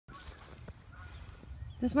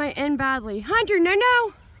This might end badly. Hunter, no,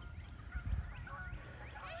 no!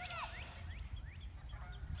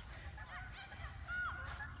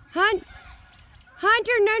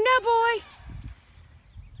 Hunter, no, no, boy!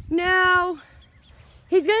 No!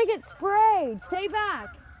 He's gonna get sprayed. Stay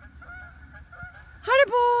back.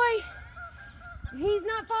 Hunter, boy! He's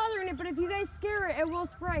not following it, but if you guys scare it, it will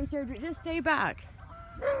spray, so just stay back.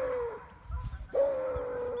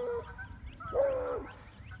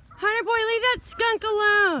 Hunter, boy, leave that skunk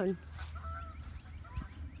alone.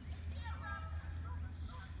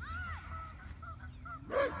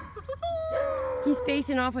 He's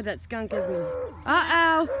facing off with that skunk, isn't he?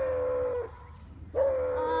 Uh-oh.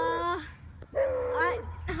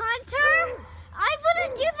 Hunter, I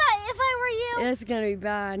wouldn't do that if I were you. This is gonna be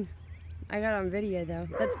bad. I got it on video though.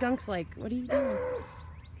 That skunk's like, what are you doing?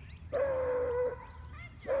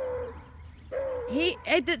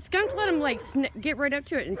 That skunk let him like get right up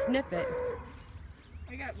to it and sniff it.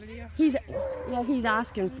 I got video. He's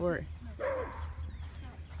asking for it.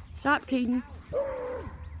 Stop, Caden.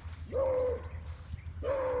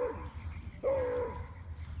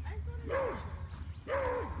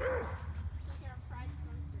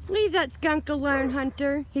 Leave that skunk alone,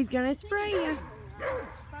 Hunter. He's gonna spray you.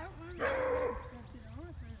 No,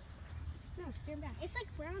 stand back. It's like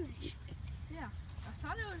brownish. Yeah, I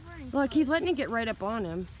thought it was running. Look, he's letting it get right up on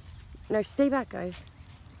him. No, stay back, guys.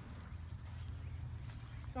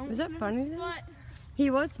 Was that funny though? He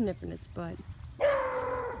was sniffing its butt.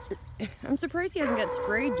 I'm surprised he hasn't got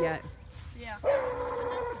sprayed yet. Yeah.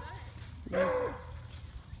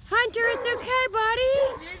 Hunter, it's okay, buddy.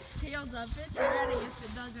 Its tail's up. It's ready if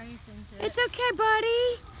it does anything to it. It's okay,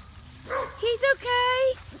 buddy. He's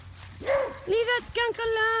okay. Leave that skunk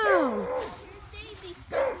alone.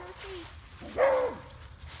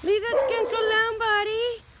 Leave that skunk alone, buddy.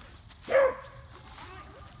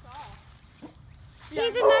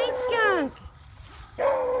 He's a nice skunk.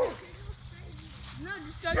 No,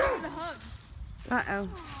 just don't give it a hug. Uh-oh.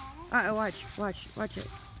 Uh-oh, watch it.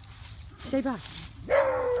 Stay back.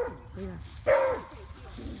 Stay back.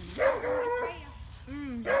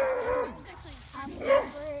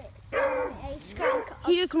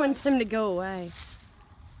 He just wants them to go away.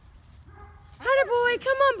 Hunter boy,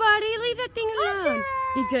 come on, buddy. Leave that thing alone.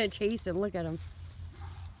 He's going to chase him. Look at him.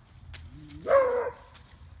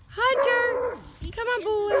 Hunter, come on,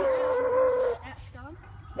 boy. That skunk?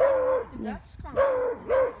 Dude, Yeah. that skunk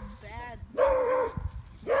bad.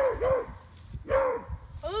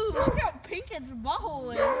 Oh, look how pink its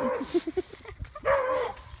butthole is.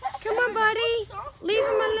 Come on, buddy. Leave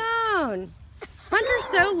him alone. Hunter's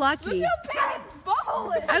so lucky. Look how pink its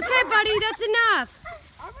butthole is. Okay, buddy, that's enough.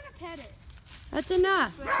 I'm gonna pet it. That's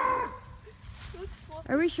enough.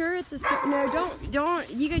 Are we sure it's a skunk? No, don't.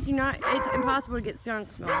 You guys do not. It's impossible to get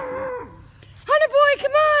skunk smell. Hunter boy,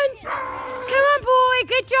 come on. Come on, boy.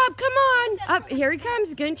 Good job. Come on. Up here he comes.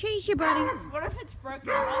 He's gonna chase you, buddy. What if it's broken?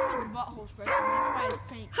 What if its butthole's broken? That's why it's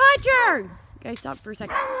pink. Hunter. Okay, stop for a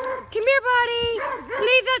second. Come here, buddy.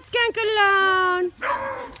 Leave that skunk alone.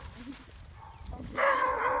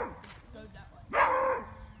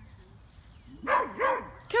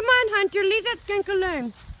 Come on, Hunter. Leave that skunk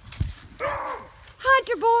alone.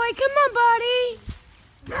 Hunter boy, come on, buddy.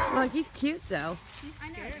 Look, he's cute though. He's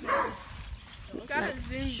scared. Got it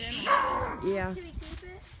zoomed in. Yeah. Can we keep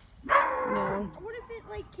it? No. What if it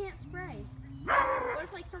like can't spray? What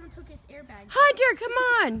if like someone took its airbag? Hunter, come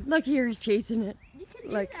on. Look here, he's chasing it. You can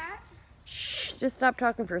do Like- that. Shh. Just stop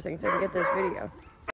talking for a second so I can get this video.